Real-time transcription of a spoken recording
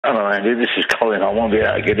Hello, Andy. This is Colin. I won't be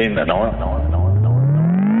able to get in tonight.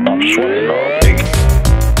 I'm sweating like a pig.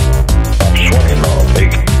 I'm sweating like a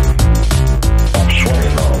pig. I'm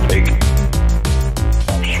sweating like a pig.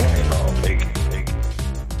 I'm sweating like a pig.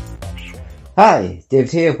 Hi,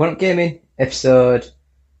 David here, One Up Gaming, episode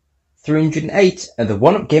 308 of the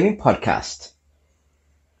One Up Gaming podcast.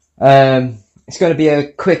 It's going to be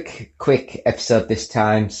a quick episode this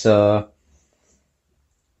time, so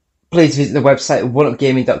please visit the website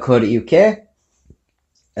oneupgaming.co.uk.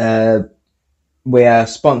 We are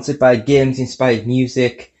sponsored by Games Inspired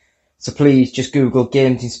Music, so please just Google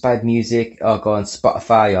Games Inspired Music or go on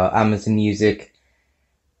Spotify or Amazon Music,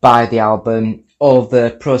 buy the album. All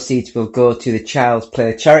the proceeds will go to the Child's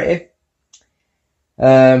Play charity.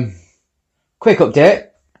 Quick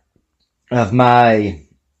update of my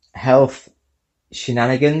health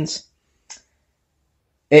shenanigans.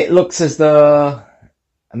 It looks as though,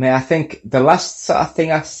 I think the last sort of thing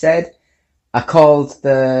I said, I called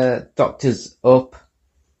the doctors up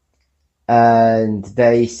and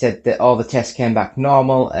they said that all the tests came back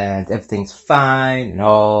normal and everything's fine and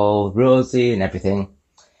all rosy and everything.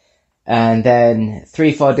 And then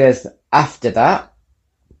 3-4 days after that,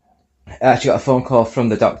 I actually got a phone call from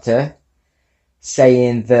the doctor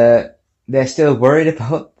saying that they're still worried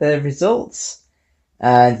about the results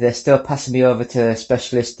and they're still passing me over to a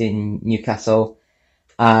specialist in Newcastle,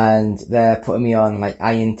 and they're putting me on like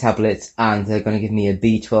iron tablets and they're going to give me a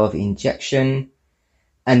B12 injection,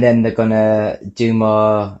 and then they're going to do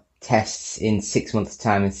more tests in 6 months'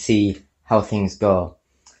 time and see how things go.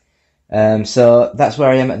 So that's where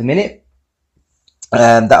I am at the minute.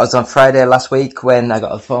 That was on Friday last week when I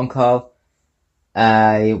got a phone call.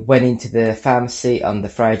 I went into the pharmacy on the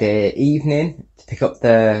Friday evening to pick up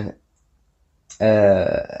the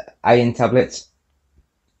iron tablets,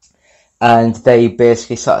 and they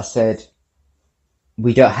basically sort of said,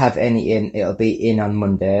 we don't have any in, it'll be in on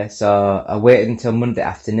Monday. So I waited until Monday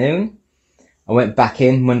afternoon. I went back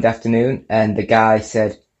in Monday afternoon and the guy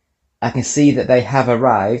said, I can see that they have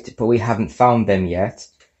arrived, but we haven't found them yet.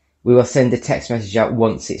 We will send a text message out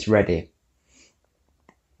once it's ready.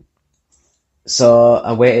 So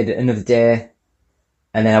I waited another day,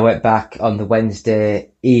 and then I went back on the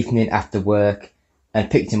Wednesday evening after work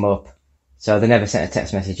and picked him up. So they never sent a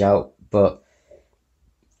text message out, but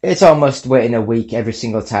it's almost waiting a week every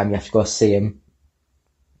single time you have to go see him.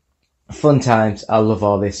 Fun times. I love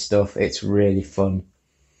all this stuff. It's really fun.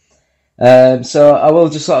 So I will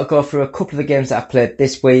just sort of go through a couple of the games that I've played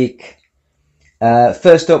this week.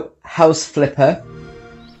 First up, House Flipper.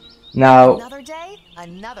 Now, another day,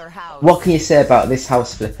 another house. What can you say about this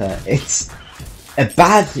House Flipper? It's a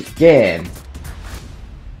bad game,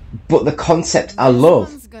 but the concept I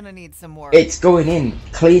love. Gonna need some work. It's going in,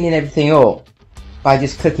 cleaning everything up by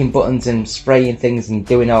just clicking buttons and spraying things and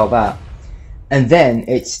doing all that. And then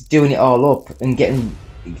it's doing it all up and getting,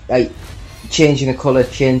 like, changing the colour,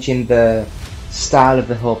 changing the style of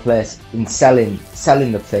the whole place and selling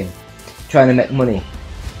the thing. Trying to make money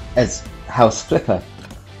as House Flipper.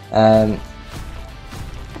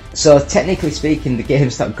 So technically speaking, the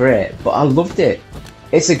game's not great, but I loved it.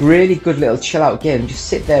 It's a really good little chill out game. Just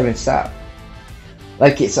sit there and sat.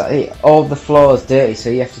 Like, it's like, all the floor's dirty, so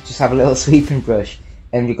you have to just have a little sweeping brush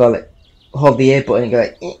and you go like, hold the A button and go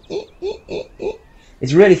like,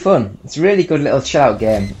 It's really fun. It's a really good little chill out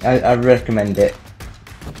game. I recommend it.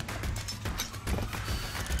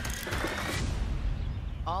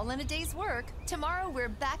 All in a day's work. Tomorrow we're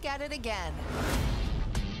back at it again.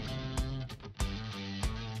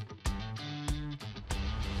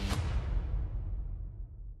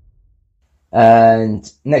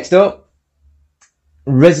 And next up,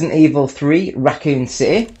 Resident Evil 3 Raccoon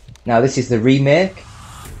City. Now this is the remake.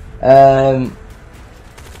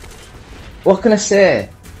 What can I say?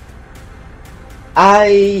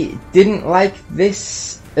 I didn't like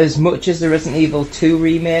this as much as the Resident Evil 2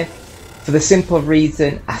 remake, for the simple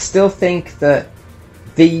reason I still think that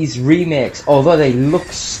these remakes, although they look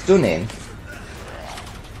stunning,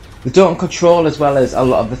 they don't control as well as a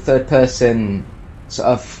lot of the third person sort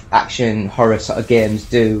of action horror sort of games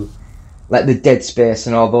do, like the Dead Space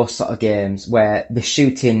and all those sort of games where the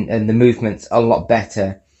shooting and the movements are a lot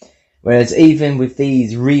better. Whereas even with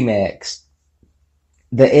these remakes,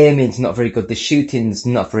 the aiming's not very good, the shooting's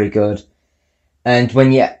not very good, and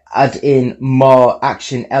when you add in more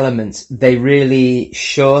action elements, they really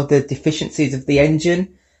show the deficiencies of the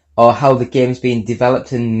engine or how the game's being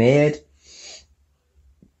developed and made.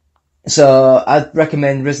 So I'd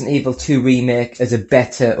recommend Resident Evil 2 Remake as a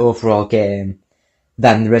better overall game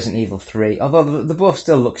than Resident Evil 3, although they both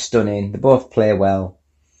still look stunning, they both play well.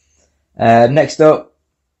 Next up,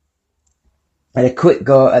 had a quick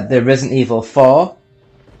go at the Resident Evil 4,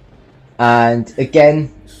 and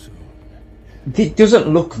again, it doesn't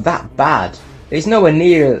look that bad. It's nowhere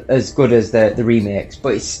near as good as the remakes,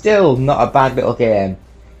 but it's still not a bad little game.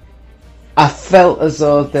 I felt as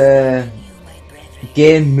though the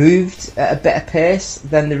game moved at a better pace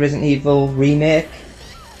than the Resident Evil remakes.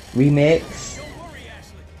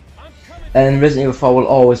 And Resident Evil 4 will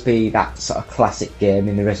always be that sort of classic game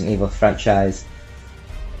in the Resident Evil franchise.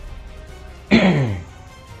 Okay,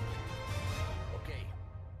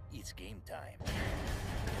 it's game time.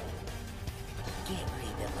 Get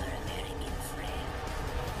rid of our American friend.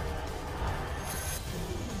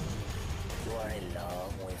 You are a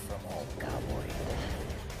long way from home, cowboy.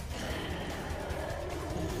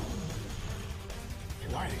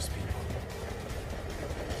 Who are these people?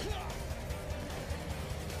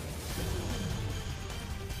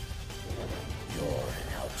 You're an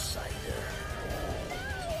outsider.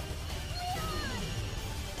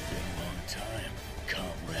 Been a long time,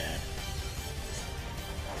 comrade.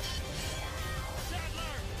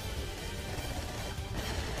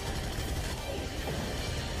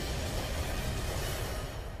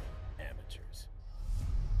 Amateurs.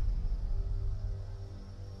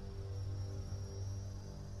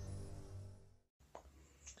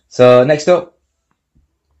 So next up,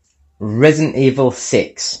 Resident Evil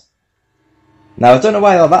 6. Now I don't know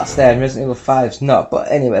why all that's there and Resident Evil 5's not,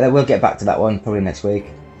 but anyway, we'll get back to that one probably next week.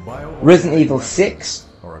 Resident Evil 6.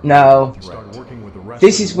 Now,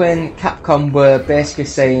 this is when Capcom were basically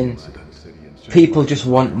saying people just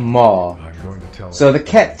want more. So they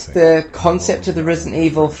kept the concept of the Resident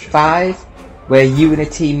Evil 5, where you and a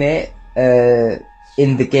teammate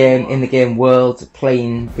in the game world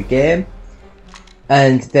playing the game,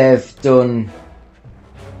 and they've done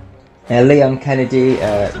Leon Kennedy.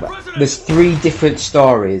 There's 3 different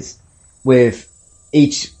stories, with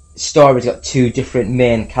each story's got 2 different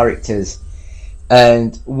main characters,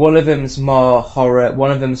 and one of them's more horror,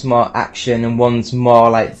 one of them's more action, and one's more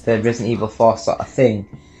like the Resident Evil 4 sort of thing.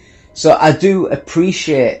 So I do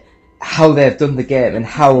appreciate how they've done the game and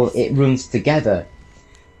how it runs together,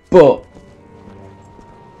 but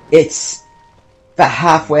it's that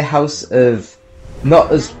halfway house of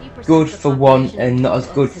not as good for one and not as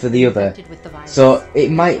good for the other. So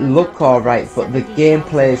it might look alright, but the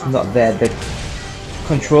gameplay is not there, the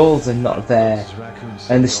controls are not there,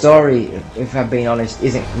 and the story, if I'm being honest,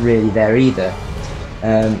 isn't really there either.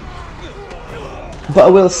 But I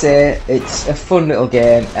will say it's a fun little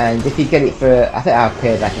game, and if you get it for, I think I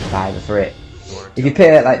paid like a $5 for it. If you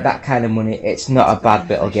pay like that kind of money, it's not a bad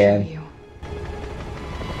little game.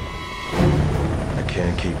 I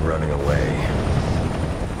can't keep running away.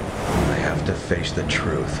 I have to face the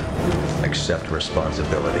truth. Accept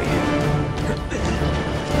responsibility.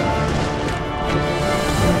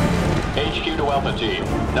 HQ to Alpha Team.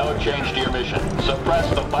 No change to your mission. Suppress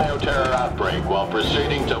the bioterror outbreak while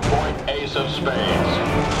proceeding to Point Ace of Spades.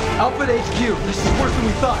 Alpha to HQ, this is worse than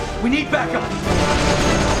we thought. We need backup.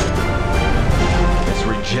 It's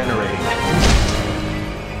regenerating.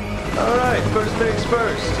 Alright, first things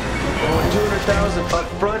first. Only 200,000 up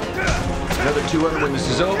front. Another 200 when this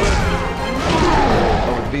is over.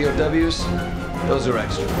 All the BOWs, those are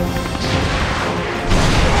extra.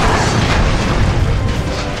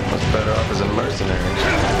 Much better off as a mercenary.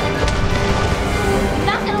 I'm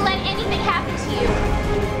not gonna let anything happen to you.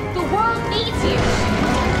 The world needs you.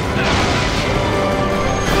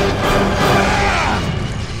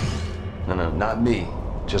 No, not me.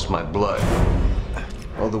 Just my blood.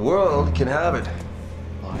 Well, the world can have it.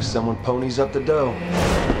 As long as someone ponies up the dough.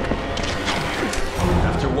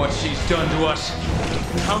 After what she's done to us,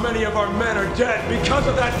 how many of our men are dead because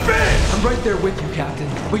of that bitch? I'm right there with you, Captain.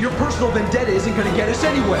 But your personal vendetta isn't gonna get us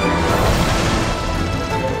anywhere.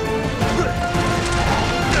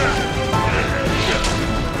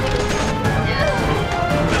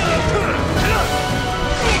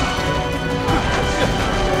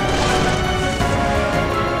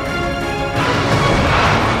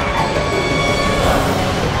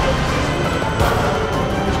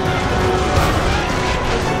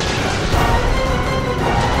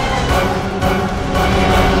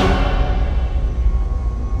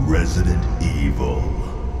 Resident Evil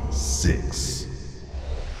 6.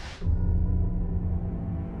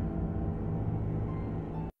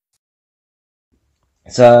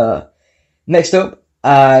 So next up,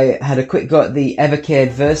 I had a quick go at the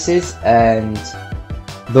Evercade Versus, and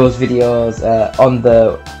those videos on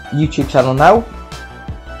the YouTube channel now.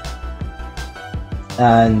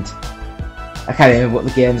 And I can't remember what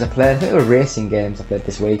the games I played. I think they were racing games I played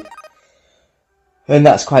this week. And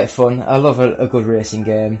that's quite fun. I love a good racing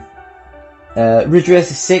game. Ridge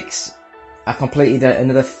Racer 6, I completed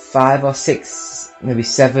another 5 or 6, maybe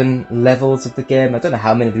 7 levels of the game. I don't know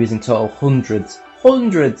how many there is in total.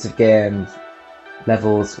 Hundreds of games,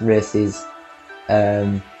 levels, races.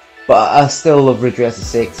 But I still love Ridge Racer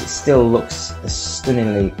 6. It still looks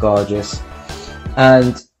stunningly gorgeous.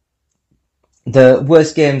 And the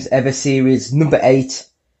Worst Games Ever series, number 8,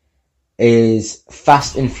 is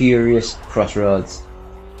Fast and Furious Crossroads.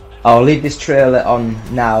 I'll leave this trailer on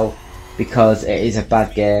now because it is a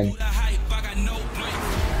bad game.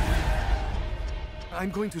 I'm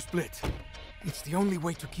going to split. It's the only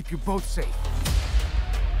way to keep you both safe.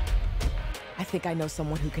 I think I know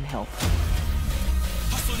someone who can help.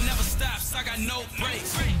 Hustle never stops, I got no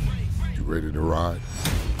brakes. You ready to ride?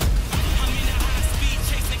 I'm in a high speed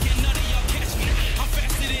chase, and can none of y'all catch me. I'm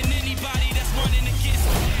faster than anybody that's running against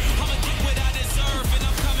me. I'ma get what I deserve, and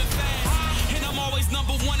I'm coming fast. And I'm always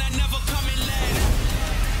number one, I never come in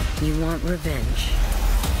last. You want revenge.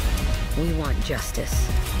 We want justice.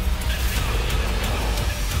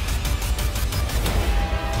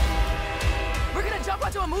 We're gonna jump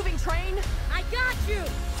onto a moving train? I got you!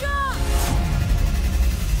 Jump!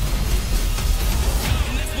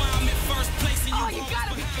 Oh, you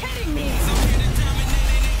gotta be kidding me!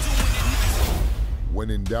 When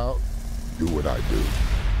in doubt, do what I do.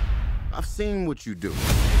 I've seen what you do.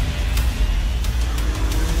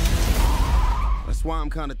 That's why I'm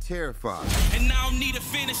kind of terrified. And I don't need a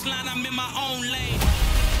finish line, I'm in my own lane.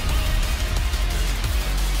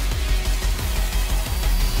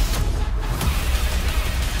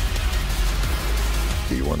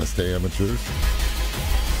 Do you want to stay amateurs?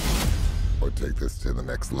 Or take this to the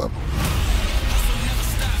next level?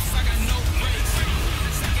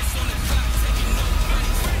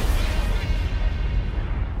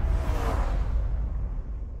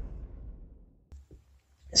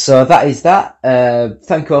 So that is that.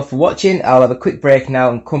 Thank you all for watching. I'll have a quick break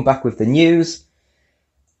now and come back with the news.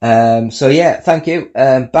 So yeah, thank you.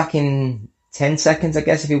 Back in 10 seconds, I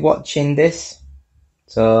guess, if you're watching this.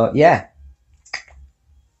 So yeah.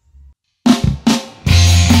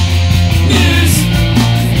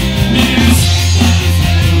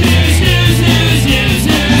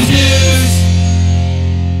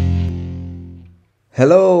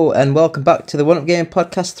 Hello and welcome back to the One Up Game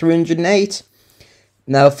Podcast 308.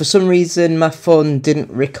 Now, for some reason, my phone didn't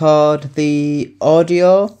record the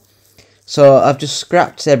audio, so I've just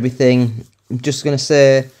scrapped everything. I'm just going to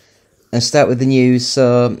say and start with the news.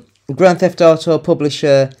 So, Grand Theft Auto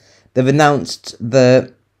publisher, they've announced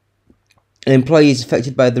that employees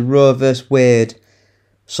affected by the Roe vs. Wade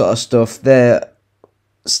sort of stuff, they're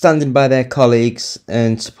standing by their colleagues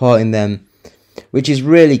and supporting them, which is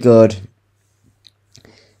really good.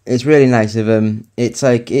 It's really nice of them. It's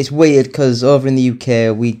like, it's weird because over in the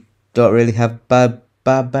UK we don't really have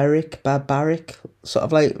barbaric sort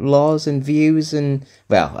of like laws and views, and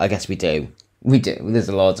well, I guess we do. There's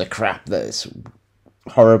loads of crap that's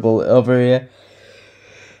horrible over here.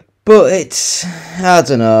 But it's, I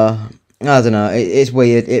don't know. It's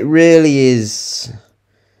weird. It really is.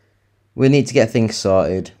 We need to get things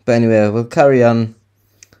sorted. But anyway, we'll carry on.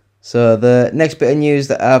 So the next bit of news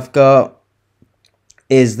that I've got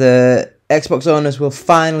is the Xbox owners will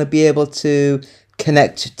finally be able to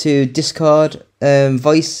connect to Discord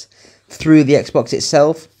voice through the Xbox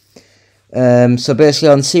itself. So basically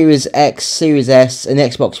on Series X, Series S and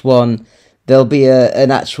Xbox One, there'll be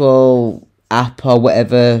an actual app or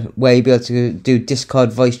whatever where you'll be able to do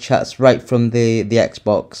Discord voice chats right from the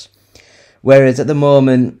Xbox. Whereas at the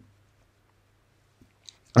moment,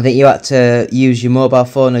 I think you had to use your mobile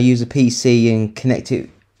phone or use a PC and connect it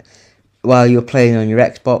while you're playing on your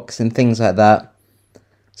Xbox and things like that.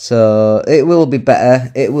 So it will be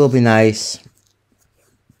better. It will be nice.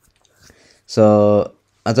 So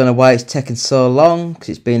I don't know why it's taken so long, because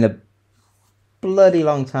it's been a bloody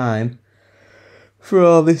long time for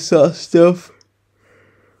all this sort of stuff.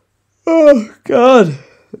 Oh God,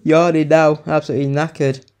 yawning now, absolutely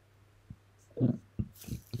knackered.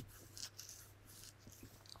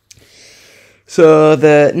 So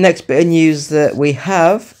the next bit of news that we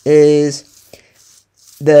have is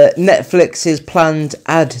the Netflix's planned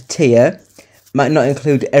ad tier might not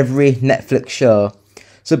include every Netflix show.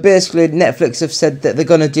 So basically Netflix have said that they're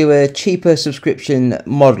going to do a cheaper subscription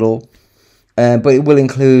model, but it will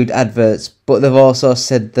include adverts. But they've also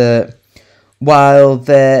said that while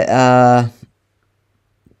there are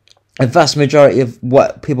a vast majority of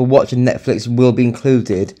what people watch on Netflix will be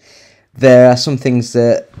included, there are some things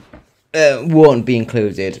that won't be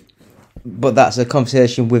included, but that's a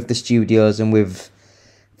conversation with the studios and with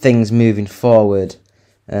things moving forward.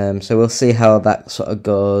 So we'll see how that sort of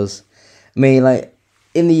goes. I mean, like,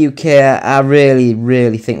 in the UK, I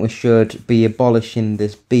really think we should be abolishing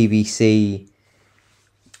this BBC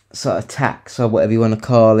sort of tax or whatever you want to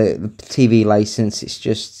call it, the TV license. It's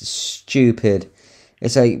just stupid.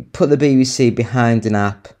 It's like, put the BBC behind an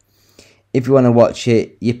app. If you want to watch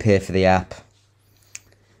it, you pay for the app.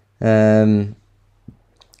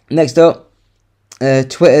 Next up,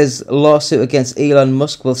 Twitter's lawsuit against Elon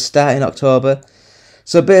Musk will start in October.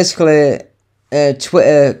 So basically,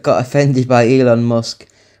 Twitter got offended by Elon Musk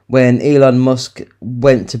when Elon Musk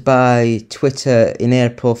went to buy Twitter in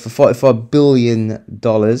April for $44 billion,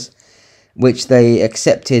 which they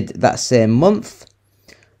accepted that same month.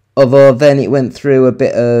 Although then it went through a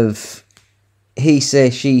bit of he say,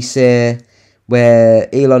 she say,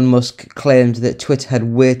 where Elon Musk claimed that Twitter had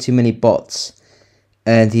way too many bots,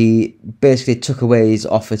 and he basically took away his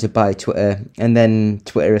offer to buy Twitter. And then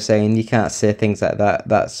Twitter is saying, you can't say things like that,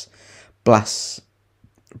 that's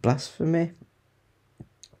blasphemy.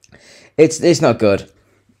 It's not good.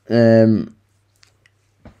 But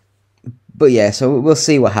yeah, so we'll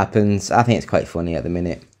see what happens. I think it's quite funny at the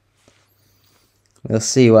minute. We'll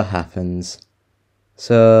see what happens.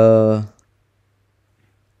 So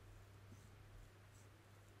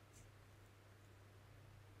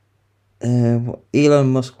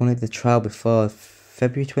Elon Musk wanted the trial before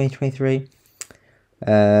February 2023.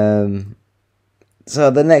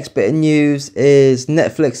 So the next bit of news is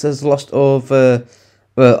Netflix has lost over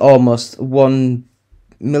almost 1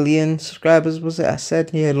 million subscribers, was it? I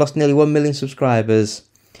said, yeah, lost nearly 1 million subscribers.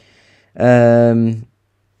 Over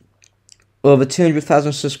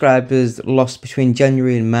 200,000 subscribers lost between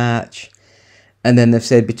January and March, and then they've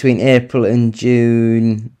said between April and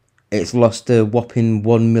June it's lost a whopping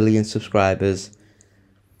 1 million subscribers,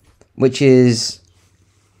 which is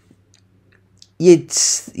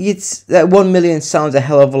that 1 million sounds a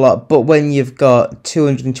hell of a lot, but when you've got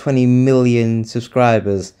 220 million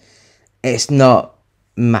subscribers, it's not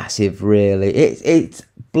massive, really. It's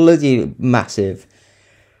bloody massive,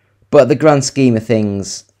 but the grand scheme of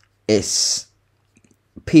things, it's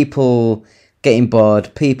people getting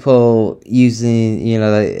bored, people using, you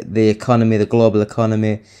know, the economy, the global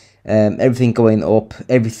economy, everything going up,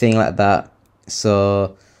 everything like that.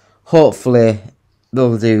 So hopefully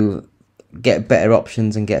they'll get better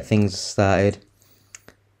options and get things started.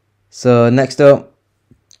 So next up,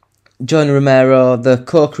 John Romero, the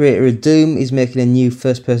co-creator of Doom, is making a new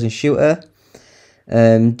first-person shooter.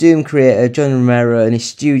 Doom creator John Romero and his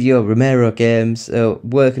studio Romero Games are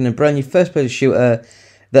working on a brand new first-person shooter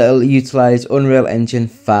that will utilise Unreal Engine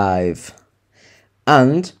 5.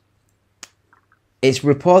 And it's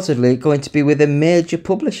reportedly going to be with a major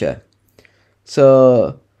publisher.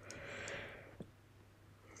 So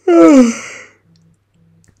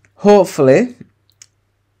hopefully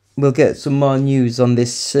we'll get some more news on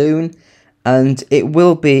this soon, and it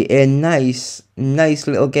will be a nice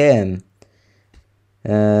little game.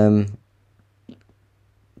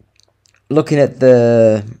 Looking at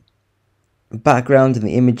the background and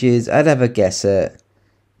the images, I'd have a guess at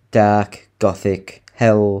dark, gothic,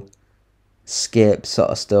 hell, scape sort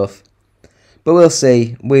of stuff. But we'll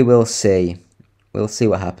see. We will see. We'll see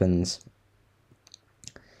what happens.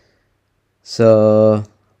 So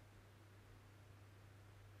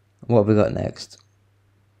what have we got next?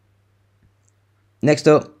 Next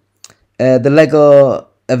up, the Lego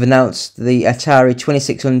have announced the Atari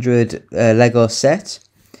 2600 Lego set,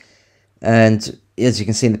 and as you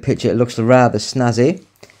can see in the picture, it looks rather snazzy.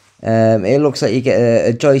 It looks like you get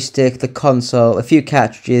a joystick, the console, a few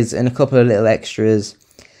cartridges, and a couple of little extras.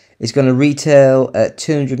 It's going to retail at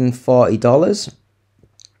 $240,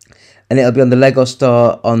 and it'll be on the Lego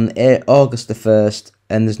store on August the 1st,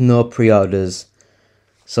 and there's no pre-orders.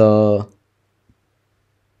 So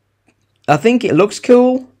I think it looks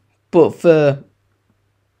cool, but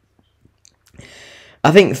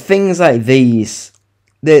I think things like these,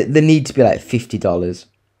 they need to be like $50.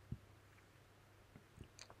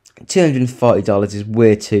 $240 is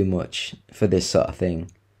way too much for this sort of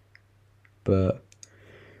thing. But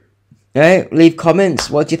hey, leave comments.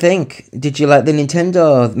 What do you think? Did you like the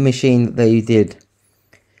Nintendo machine that you did?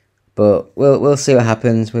 But we'll see what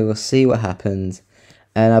happens. We will see what happens.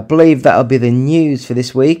 And I believe that'll be the news for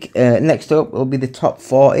this week. Next up will be the top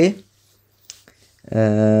 40.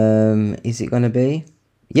 Is it going to be?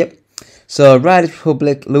 Yep. So, Riders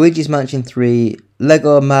Republic, Luigi's Mansion 3,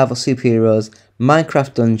 Lego Marvel Superheroes,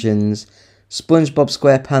 Minecraft Dungeons, SpongeBob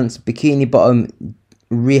SquarePants Bikini Bottom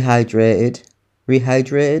Rehydrated,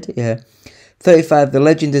 yeah. 35, The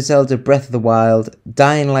Legend of Zelda Breath of the Wild,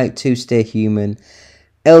 Dying Light 2 Stay Human,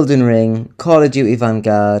 Elden Ring, Call of Duty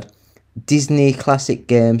Vanguard, Disney Classic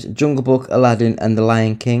Games, Jungle Book, Aladdin and The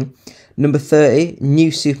Lion King, Number 30,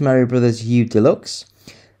 New Super Mario Bros. U Deluxe.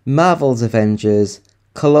 Marvel's Avengers.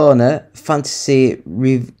 Kelowna Fantasy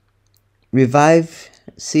Revive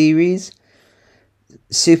Series.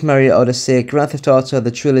 Super Mario Odyssey. Grand Theft Auto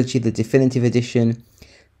The Trilogy The Definitive Edition.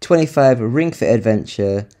 25, Ring Fit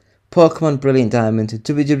Adventure. Pokemon Brilliant Diamond.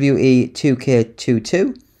 WWE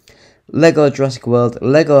 2K22. Lego Jurassic World.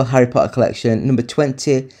 Lego Harry Potter Collection. Number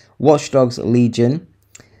 20, Watch Dogs Legion.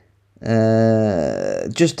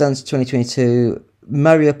 Just Dance 2022.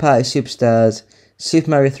 Mario Party Superstars. Super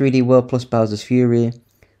Mario 3D World plus Bowser's Fury.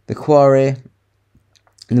 The Quarry.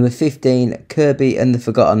 Number 15, Kirby and the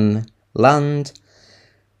Forgotten Land.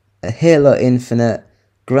 Halo Infinite.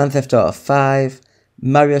 Grand Theft Auto 5.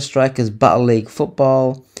 Mario Strikers Battle League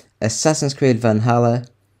Football. Assassin's Creed Valhalla.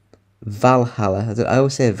 I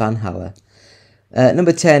always say Valhalla.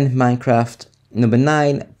 Number 10, Minecraft. Number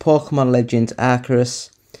 9, Pokemon Legends Arceus.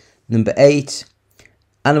 Number 8,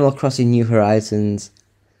 Animal Crossing New Horizons.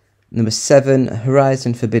 Number 7,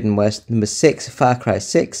 Horizon Forbidden West. Number 6, Far Cry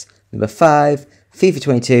 6. Number 5, FIFA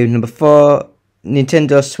 22. Number 4,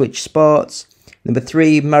 Nintendo Switch Sports. Number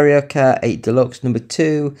 3, Mario Kart 8 Deluxe. Number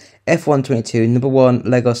 2, F1 22. Number 1,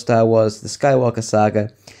 Lego Star Wars The Skywalker Saga.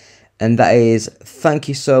 And that is thank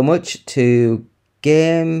you so much to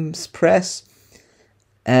Games Press.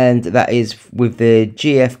 And that is with the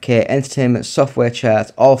GFK Entertainment Software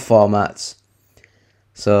Chart, all formats.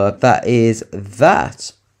 So that is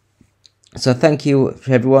that. So thank you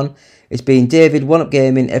for everyone. It's been David, One Up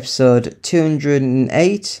Gaming, episode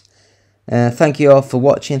 208. Thank you all for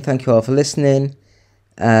watching. Thank you all for listening.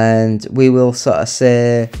 And we will sort of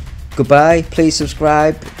say goodbye. Please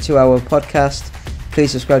subscribe to our podcast.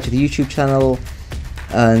 Please subscribe to the YouTube channel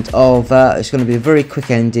and all that. It's going to be a very quick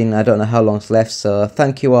ending. I don't know how long's left. So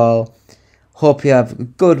thank you all. Hope you have a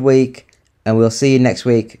good week. And we'll see you next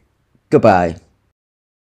week. Goodbye.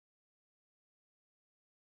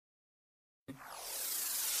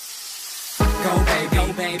 Go baby,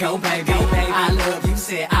 go baby, go baby. I love you,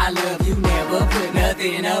 say I love you. Never put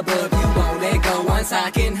nothing above you. Won't let go once I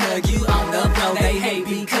can hug you on the floor. They hate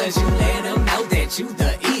because you let them know that you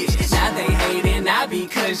the ish. Now they hating not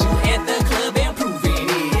because you at the club and proving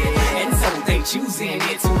it. And so they choosing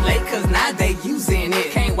it too late cause now they using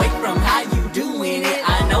it. Can't wait from how you doing it.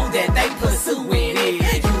 I know that they pursuing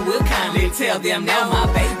it. You will kindly tell them now my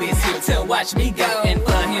baby's here to watch me go. And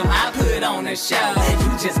for him I put on a show.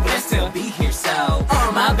 You just blessed to be here so.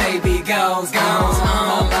 My baby goes on.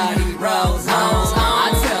 Her body rolls on.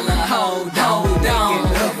 I tell her hold on. We making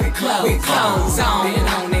love with clothes on. Been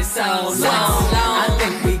on it so long. I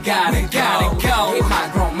think we gotta go. Get my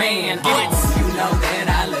grown man on. You know that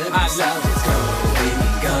I love you so. Just go, baby,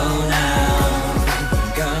 go now.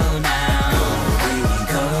 Go now. Baby,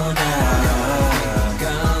 go now.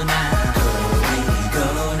 Go now. Baby, go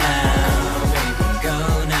now. Baby, go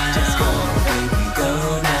now. Just go, baby, go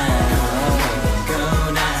now. Go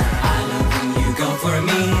now. I love when you go for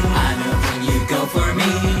me. I love when you go for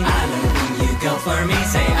me. I love when you go for me.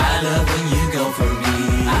 Say I love when you go for me.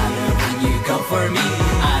 I love when you go for me.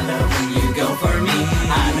 I love when you go for me.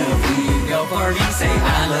 I love when you go for me. Say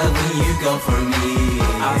I love when you go for me.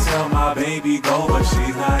 I tell my baby go, but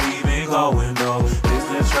she's not even going though. It's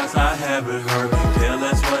the trust I have in her.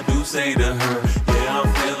 Feelings what do say to her. Yeah, I'm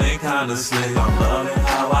feeling kinda slick. I'm loving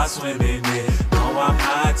how I swim in it. No, I'm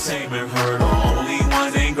not taming her. The only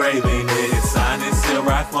one engraving it. Signed and still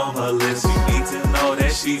right from her lips. You need to know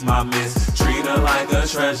that she's my miss. Treat her like a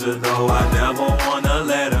treasure though. I never wanna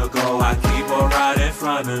let her go. I keep her right in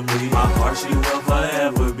front of me. My heart she will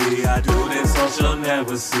forever be. I do this so she'll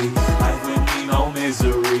never see. Life with me no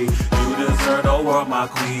misery. You deserve the world, my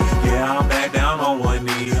queen. Yeah, I'm back down on one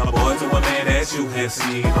knee. A boy to a man that you have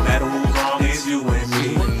seen. No matter who's wrong, it's you and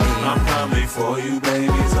me. I'm coming for you,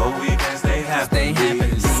 baby, so we can stay happy.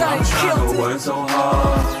 I'm trying to work so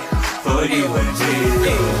hard for you and me.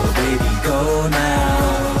 Go, baby, go now.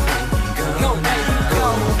 Go, baby, go.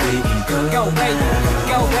 Baby, go. Go, baby,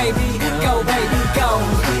 go, baby, go, baby, go.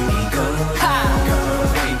 Baby, go. Ha. Go,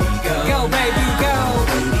 baby, go. Go, baby, go.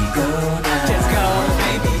 Baby, go now. Just go,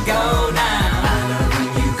 baby, go now. I love when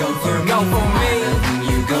you go for me.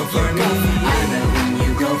 Go for me. I love when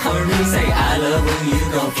you go for me. I love when you go for me. Say I love when you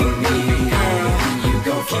go for me. You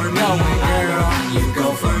go for me, girl. You go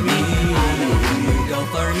for me. You go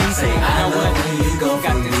for me. Say I love when you go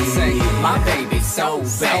for me. Say my baby's so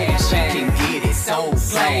bad, she can get it so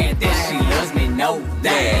glad that she loves me. Know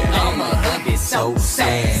that I'm a hubby so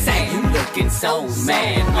sad. Say you looking so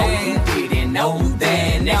mad. Oh, you didn't know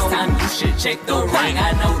that. Next time you should check the ring.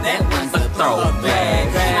 I know that one's a throwback.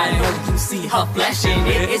 I know you see her flashing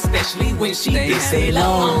it, especially when she gets it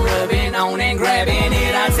long. Rubbing on and grabbing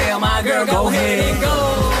it. I tell my girl, go ahead and go.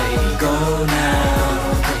 Baby, go now.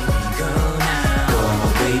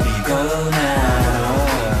 Baby, go now.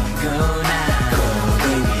 Go, baby, go now.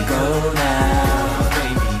 Baby, go now.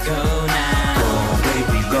 Baby, go now.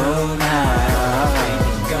 Baby, go now.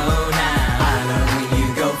 I love when you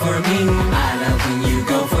go for me. I love when you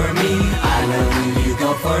go for me. I love when you go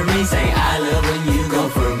for me. Say I love when you go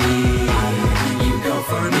for me. I love when you go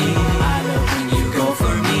for me. I love when you go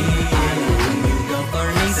for me. I love when you go for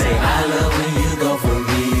me. Say I love when you go for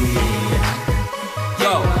me.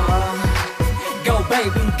 Yo, go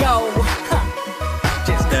baby, go.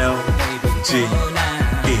 Just L-G-E.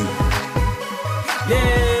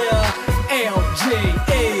 Yeah,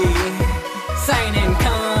 L-G-E. Sign and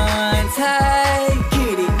contact.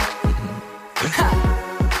 Get it.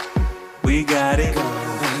 We got it.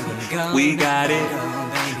 We got it.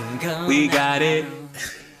 We got it.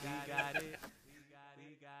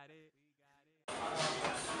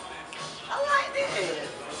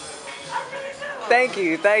 Thank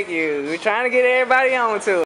you, thank you. We're trying to get everybody on to it.